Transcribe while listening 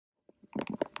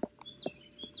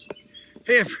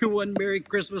Hey everyone, Merry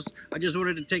Christmas. I just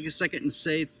wanted to take a second and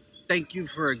say thank you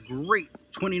for a great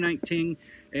 2019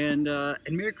 and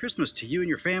Merry Christmas to you and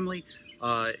your family.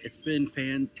 It's been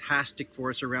fantastic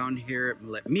for us around here at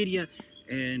Mollette Media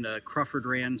and Crawford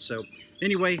Rand. So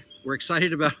anyway, we're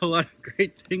excited about a lot of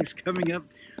great things coming up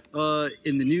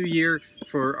in the new year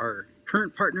for our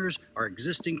current partners, our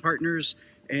existing partners,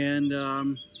 and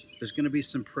there's going to be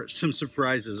some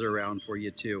surprises around for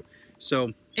you too.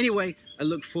 So anyway, I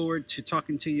look forward to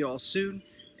talking to you all soon,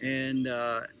 and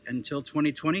until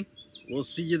 2020, we'll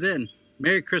see you then.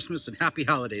 Merry Christmas and happy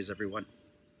holidays, everyone.